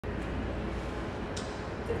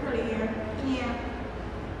the curly hair. Yeah.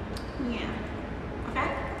 Yeah. Okay,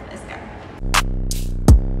 let's go.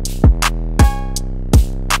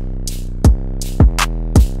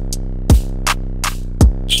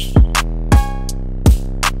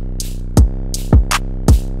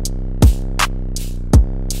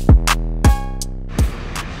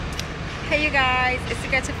 Hey you guys, it's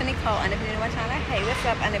your girl Tiffany Cole, and if you're new to my channel, hey what's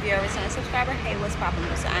up, and if you're a returning subscriber, hey what's poppin'.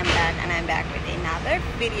 So I'm back, and I'm back with another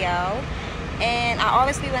video. And I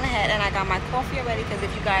obviously went ahead and I got my coffee already, because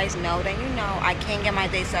if you guys know, then you know I can't get my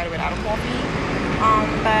day started without a coffee.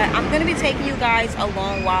 But I'm gonna be taking you guys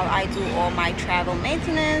along while I do all my travel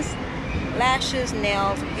maintenance, lashes,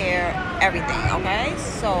 nails, hair, everything. Okay,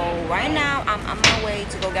 so right now I'm on my way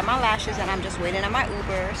to go get my lashes, and I'm just waiting on my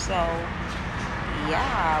Uber. So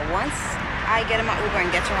yeah, once I get in my Uber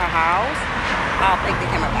and get to her house, I'll pick the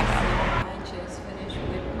camera back up. I just finished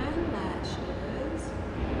with my lashes.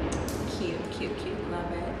 Cute,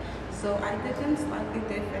 love it. So I did them slightly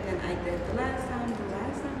different than I did the last time. The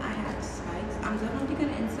last time I had spikes. I'm definitely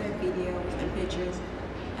gonna insert videos and pictures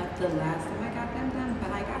of the last time I got them done,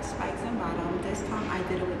 but I got spikes on bottom. This time I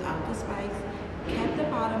did it without the spikes. Kept the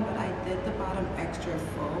bottom, but I did the bottom extra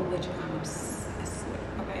full, which I'm obsessed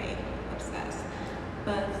with. Okay, obsessed.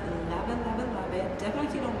 But love it.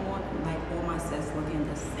 Definitely don't want like all my sets looking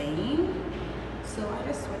the same, so I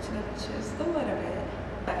just switched it up just a little bit.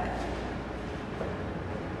 But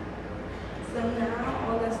so now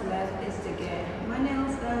all that's left is to get my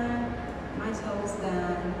nails done, my toes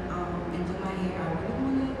done, and do my hair. I really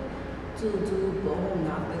wanted to do boho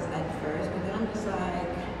knotless at first, but then I'm just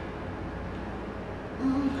like,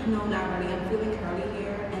 no, not really. I'm feeling curly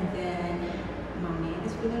hair, and then my man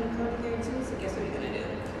is feeling the curly hair too, so guess what we're gonna do?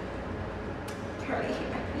 Curly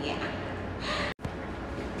hair, yeah.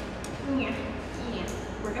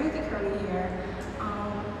 We're gonna do curly hair,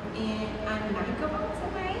 and I'm not going out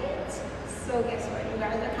tonight, so guess what? You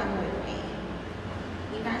guys are coming with me.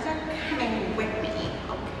 You guys are coming with me,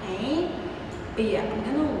 okay? But yeah, I'm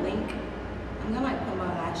gonna like put my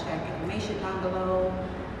lash check information down below.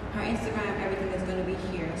 Her Instagram, everything is gonna be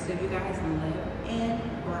here. So if you guys live in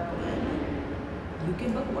Brooklyn, you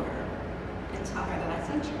can book with her and tell her that I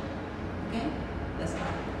sent you. Okay? Let's go.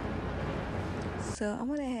 So I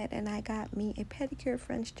went ahead and I got me a pedicure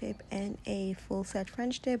French tip and a full set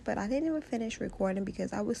French tip, but I didn't even finish recording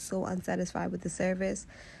because I was so unsatisfied with the service.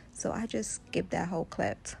 So I just skipped that whole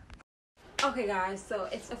clip. Okay guys, so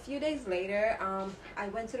it's a few days later. I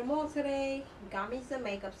went to the mall today, got me some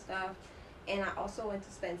makeup stuff, and I also went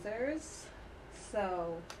to Spencer's.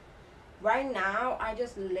 So right now I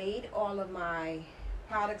just laid all of my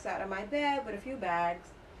products out of my bed with a few bags,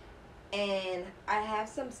 and I have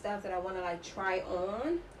some stuff that I want to like try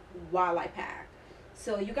on while I pack.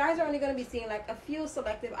 So you guys are only going to be seeing like a few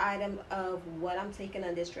selective items of what I'm taking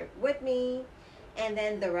on this trip with me, and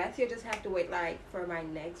then the rest you just have to wait like for my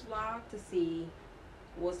next vlog to see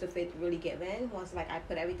what's the fit really given once like I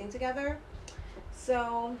put everything together.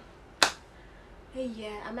 So hey,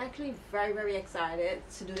 yeah, I'm actually very excited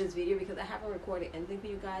to do this video because I haven't recorded anything for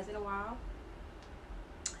you guys in a while.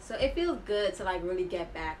 So it feels good to like really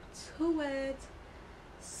get back to it.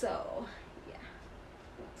 So yeah.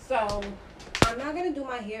 So I'm not gonna do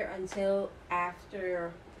my hair until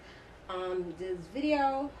after this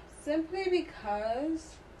video, simply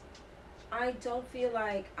because I don't feel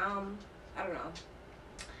like I don't know.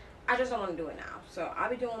 I just don't want to do it now. So I'll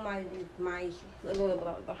be doing my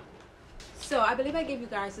So I believe I gave you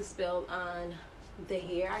guys a spill on the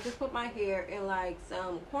hair. I just put my hair in like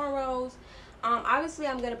some cornrows. Obviously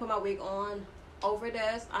I'm gonna put my wig on over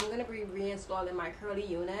this. I'm gonna be reinstalling my curly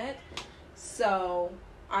unit. So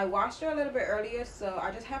I washed her a little bit earlier, so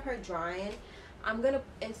I just have her drying. I'm gonna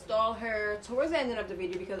install her towards the end of the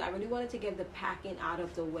video because I really wanted to get the packing out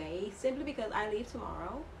of the way, simply because I leave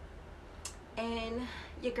tomorrow. And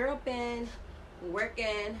your girl been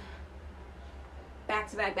working back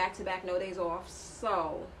to back, no days off,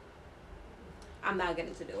 so I'm not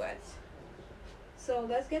getting to do it. So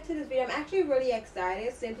let's get to this video. I'm actually really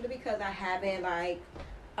excited simply because I haven't like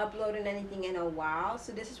uploaded anything in a while,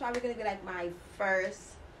 so this is probably gonna be like my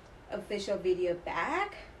first official video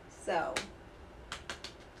back. So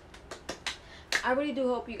I really do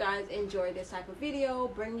hope you guys enjoy this type of video,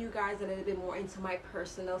 bring you guys a little bit more into my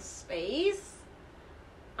personal space.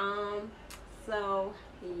 So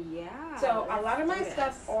yeah, so a lot of my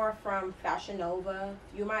stuff are from Fashion Nova.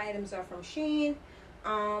 A few of my items are from Shein.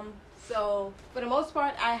 So for the most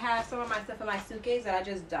part, I have some of my stuff in my suitcase that I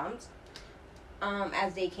just dumped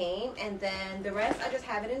as they came, and then the rest I just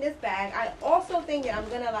have it in this bag. I also think that I'm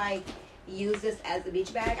gonna like use this as a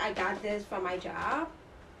beach bag. I got this from my job.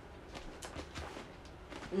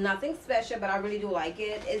 Nothing special, but I really do like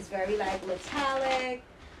it. It's very like metallic,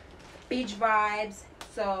 beach vibes.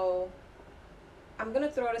 So I'm gonna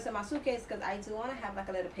throw this in my suitcase because I do want to have like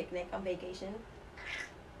a little picnic on vacation.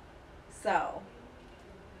 So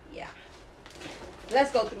yeah,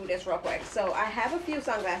 let's go through this real quick. So I have a few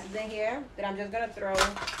sunglasses in here that I'm just gonna throw.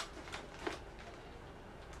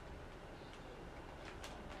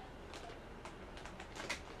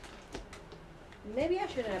 Maybe I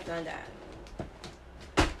shouldn't have done that.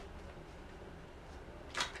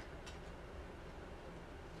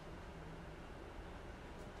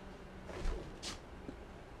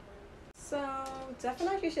 So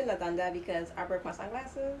definitely shouldn't have done that because I broke my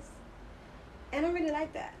sunglasses and I really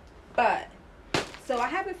like that. But so I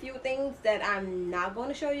have a few things that I'm not going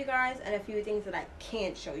to show you guys and a few things that I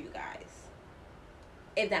can't show you guys,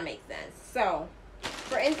 if that makes sense. So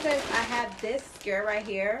for instance, I have this skirt right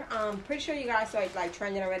here. I'm pretty sure you guys saw it like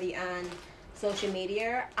trending already on social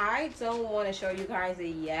media. I don't want to show you guys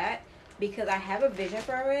it yet because I have a vision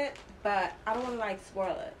for it, but I don't want to like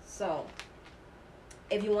spoil it. So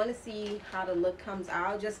if you want to see how the look comes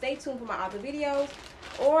out, just stay tuned for my other videos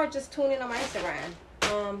or just tune in on my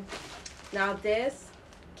Instagram. Now this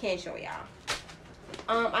can't show y'all.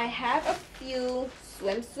 I have a few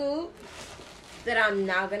swimsuits that I'm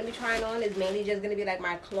not going to be trying on. It's mainly just going to be like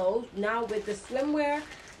my clothes. Now with the swimwear,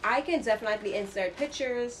 I can definitely insert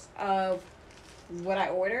pictures of what I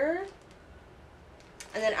order.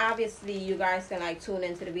 And then obviously you guys can like tune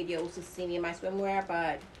into the videos to see me in my swimwear,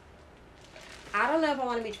 but I don't know if I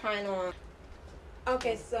want to be trying on.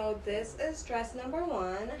 Okay, so this is dress number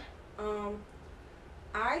 1.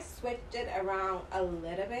 I switched it around a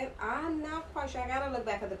little bit. I'm not quite sure. I gotta look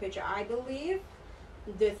back at the picture. I believe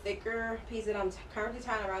the thicker piece that I'm currently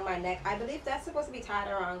tying around my neck, I believe that's supposed to be tied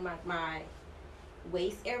around my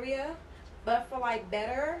waist area. But for like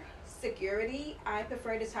better security, I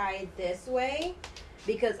prefer to tie it this way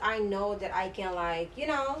because I know that I can like, you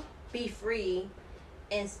know, be free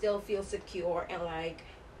and still feel secure in like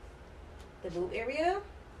the boob area.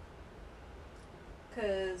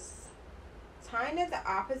 Because tying it the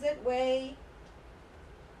opposite way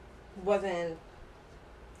wasn't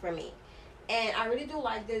for me. And I really do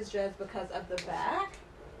like this just because of the back.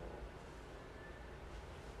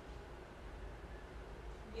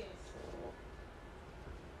 Yes.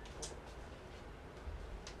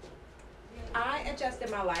 I adjusted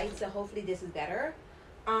my light, so hopefully this is better.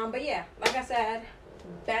 But yeah, like I said,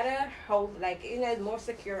 better hold, like, you know, it's more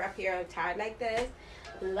secure up here tied like this.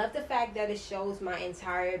 Love the fact that it shows my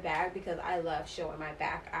entire back because I love showing my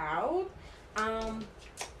back out.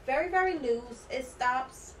 Very, very loose. It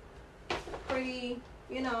stops pretty,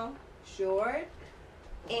 you know, short.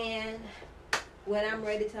 And when I'm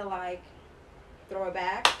ready to like throw it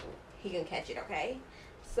back, he can catch it, okay?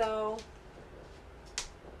 So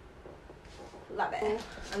love it.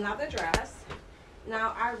 Another dress.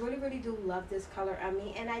 Now I really, really do love this color on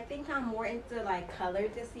me, and I think I'm more into like color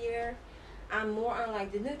this year. I'm more on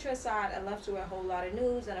like the neutral side. I love to wear a whole lot of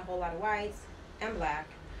nudes and a whole lot of whites and black.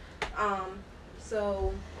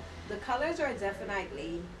 So the colors are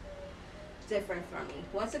definitely different for me.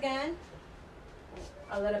 Once again,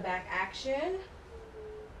 a little back action.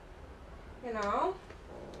 You know,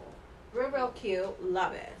 real cute.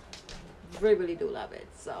 Love it. Really, really do love it.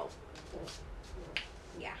 So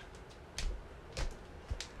yeah.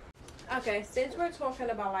 Okay, since we're talking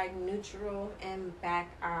about like neutral and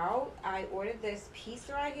back out, I ordered this piece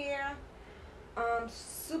right here.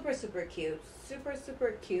 Super cute,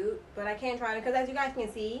 super cute. But I can't try it because as you guys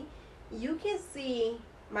can see, you can see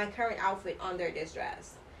my current outfit under this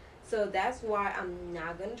dress. So that's why I'm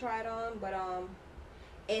not gonna try it on. But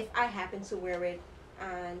if I happen to wear it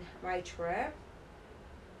on my trip,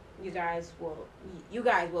 you guys will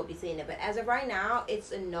be seeing it. But as of right now,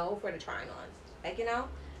 it's a no for the trying on. Like, you know.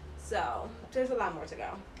 So there's a lot more to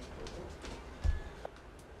go.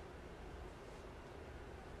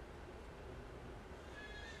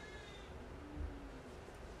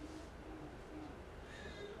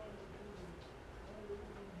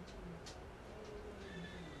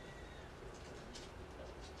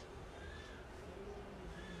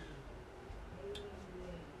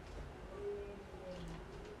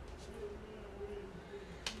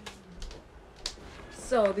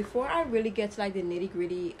 So before I really get to like the nitty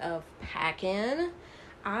gritty of packing,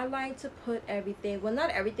 I like to put everything, well not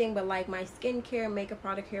everything, but like my skincare, makeup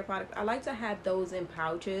product, hair product, I like to have those in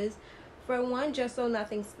pouches. For one, just so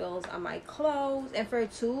nothing spills on my clothes, and for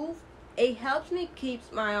two, it helps me keep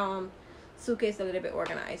my suitcase a little bit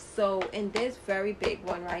organized. So in this very big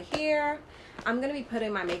one right here, I'm gonna be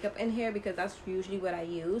putting my makeup in here because that's usually what I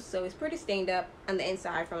use. So it's pretty stained up on the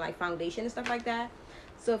inside from like foundation and stuff like that.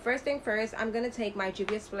 So first thing first, I'm gonna take my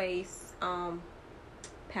Juvia's Place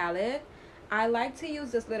palette. I like to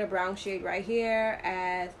use this little brown shade right here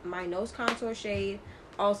as my nose contour shade.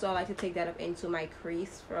 Also, I like to take that up into my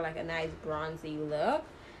crease for like a nice bronzy look.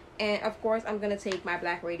 And of course, I'm gonna take my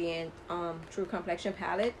Black Radiant True Complexion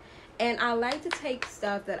palette. And I like to take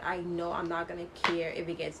stuff that I know I'm not gonna care if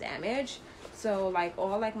it gets damaged. So like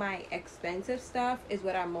all like my expensive stuff is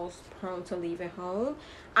what I'm most prone to leave at home.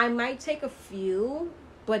 I might take a few,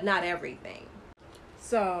 but not everything.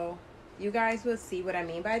 So you guys will see what I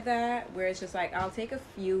mean by that, where it's just like I'll take a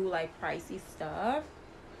few like pricey stuff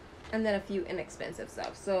and then a few inexpensive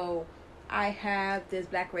stuff. So I have this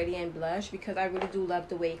Black Radiant blush because I really do love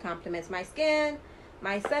the way it complements my skin.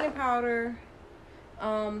 My setting powder.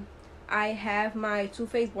 I have my Too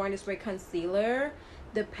Faced Born This Way concealer.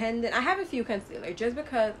 I have a few concealers just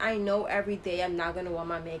because I know every day I'm not gonna want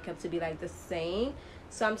my makeup to be like the same.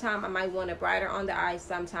 Sometime I might want it brighter on the eyes,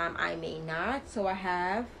 sometime I may not. So I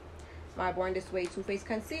have my Born This Way Too Faced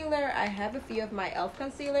concealer. I have a few of my e.l.f.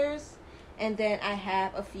 concealers, and then I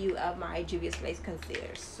have a few of my Juvia's Place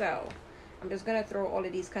concealers. So I'm just gonna throw all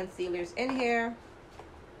of these concealers in here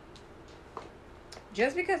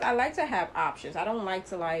just because I like to have options. I don't like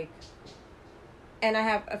to like, and I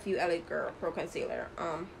have a few LA Girl Pro concealer,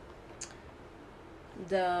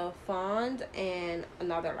 the Fond and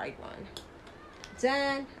another light one.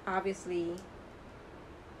 Then obviously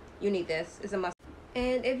you need this. It's a must.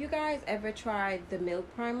 And if you guys ever tried the Milk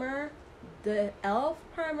Primer, the e.l.f.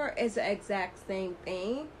 primer is the exact same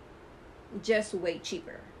thing, just way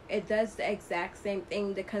cheaper. It does the exact same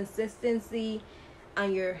thing. The consistency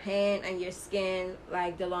on your hand and your skin,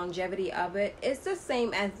 like the longevity of it, it's the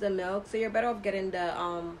same as the Milk. So you're better off getting the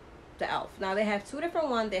e.l.f. Now they have two different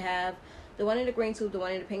ones. They have the one in the green tube, the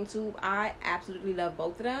one in the pink tube. I absolutely love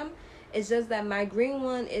both of them. It's just that my green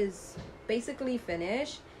one is basically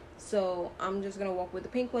finished, so I'm just gonna walk with the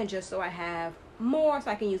pink one just so I have more,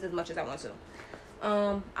 so I can use as much as I want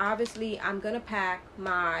to. Obviously I'm gonna pack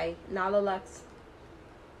my Nala Luxe,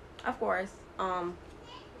 of course,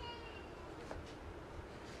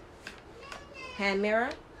 hand mirror.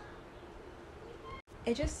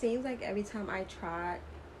 It just seems like every time I try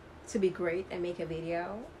to be great and make a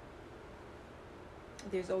video,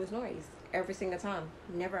 there's always noise. Every single time.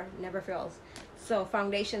 Never fails. So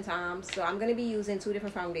foundation time. So I'm gonna be using two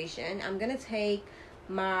different foundation. I'm gonna take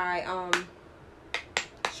my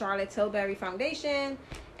Charlotte Tilbury foundation,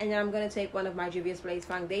 and then I'm gonna take one of my Juvia's Place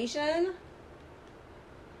foundation.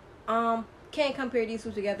 Can't compare these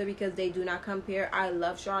two together because they do not compare. I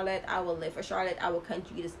love Charlotte. I will live for Charlotte. I will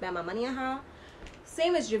continue to spend my money on her.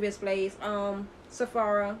 Same as Juvia's Place.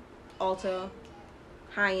 Sephora, Ulta,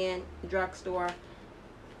 high-end drugstore.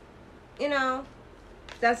 You know,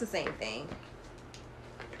 that's the same thing.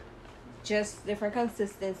 Just different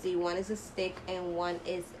consistency. One is a stick and one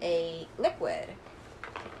is a liquid.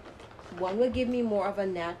 One will give me more of a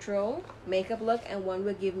natural makeup look, and one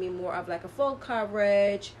will give me more of like a full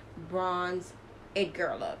coverage, bronze, it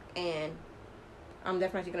girl look. And I'm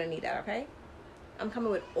definitely gonna need that, okay? I'm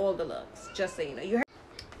coming with all the looks, just so you know.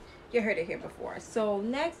 You heard it here before. So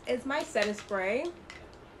next is my setting spray.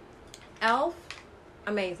 e.l.f.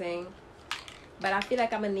 amazing, but I feel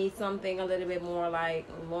like I'm gonna need something a little bit more like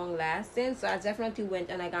long lasting, so I definitely went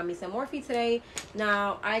and I got me some Morphe today.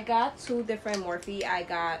 Now I got two different Morphe. I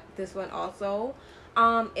got this one also.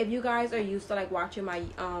 If you guys are used to like watching my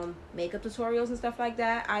makeup tutorials and stuff like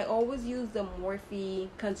that, I always use the Morphe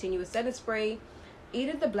continuous setting spray,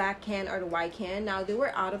 either the black can or the white can. Now they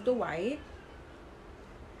were out of the white.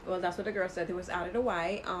 Well, that's what the girl said, they was out of the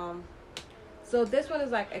white. So this one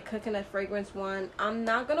is like a coconut fragrance one. I'm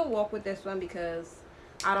not gonna walk with this one because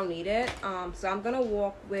I don't need it. So I'm gonna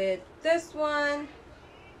walk with this one.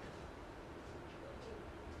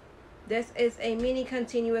 This is a mini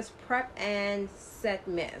continuous prep and set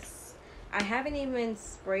mist. I haven't even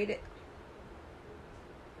sprayed it.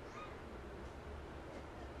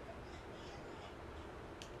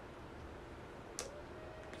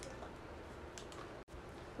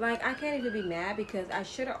 Like, I can't even be mad because I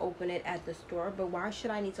should have opened it at the store, but why should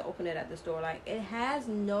I need to open it at the store? Like, it has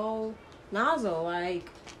no nozzle. Like,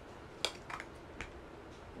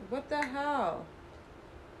 what the hell?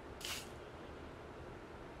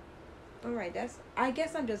 Alright, I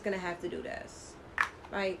guess I'm just gonna have to do this.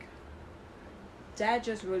 Like, that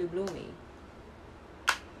just really blew me.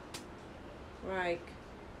 Like,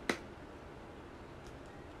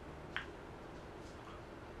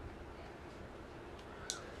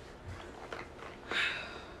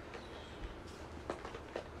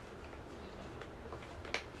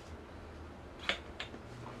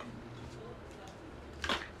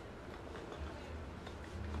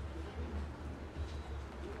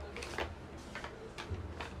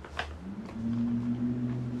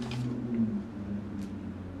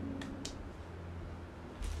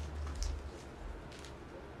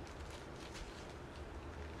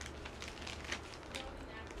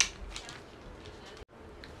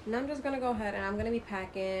 Now I'm just gonna go ahead and I'm gonna be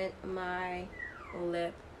packing my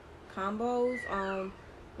lip combos.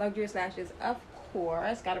 Luxurious Lashes, of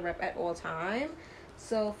course, gotta rep at all time.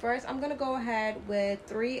 So first I'm gonna go ahead with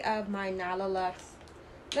 3 of my Nala Luxe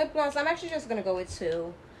lip gloss. I'm actually just gonna go with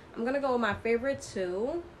 2. I'm gonna go with my favorite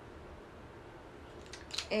 2,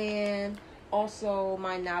 and also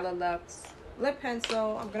my Nala Luxe lip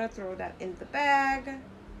pencil. I'm gonna throw that in the bag.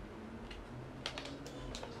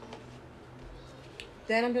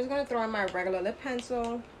 Then I'm just gonna throw in my regular lip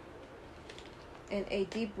pencil in a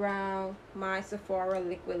deep brown, my Sephora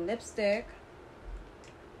liquid lipstick.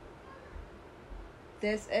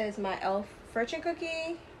 This is my e.l.f. Fortune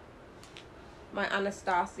Cookie, my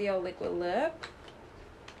Anastasia liquid lip.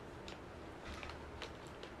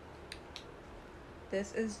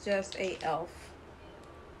 This is just a e.l.f.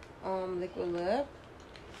 liquid lip.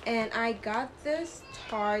 And I got this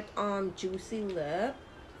Tarte Juicy Lip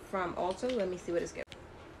from Ulta. Let me see what it's giving.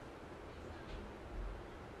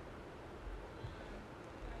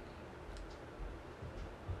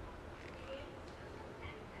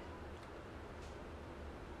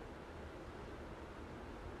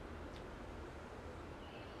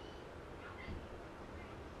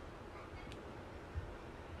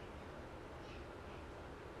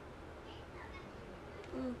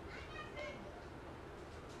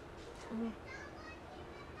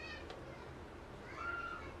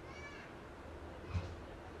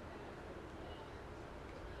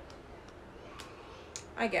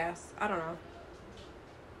 I guess. I don't know.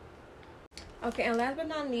 Okay, and last but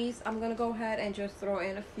not least, I'm going to go ahead and just throw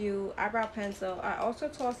in a few eyebrow pencil. I also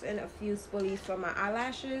tossed in a few spoolies for my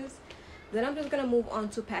eyelashes. Then I'm just going to move on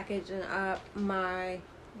to packaging up my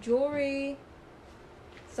jewelry,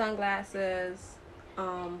 sunglasses,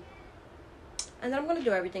 and then I'm going to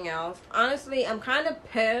do everything else. Honestly, I'm kind of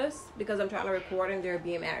pissed because I'm trying to record in their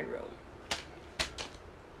BMI room.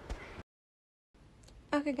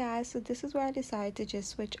 Okay guys, so this is where I decided to just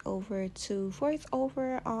switch over to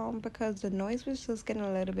voiceover because the noise was just getting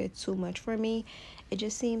a little bit too much for me. It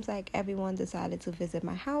just seems like everyone decided to visit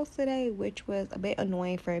my house today, which was a bit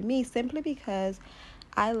annoying for me simply because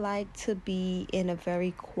I like to be in a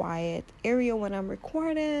very quiet area when I'm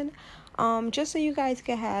recording, just so you guys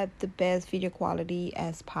can have the best video quality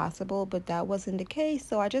as possible, but that wasn't the case.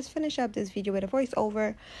 So I just finished up this video with a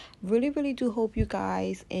voiceover. Really do hope you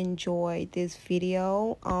guys enjoyed this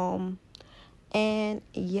video. And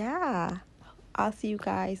yeah, I'll see you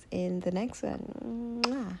guys in the next one.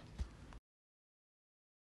 Mwah.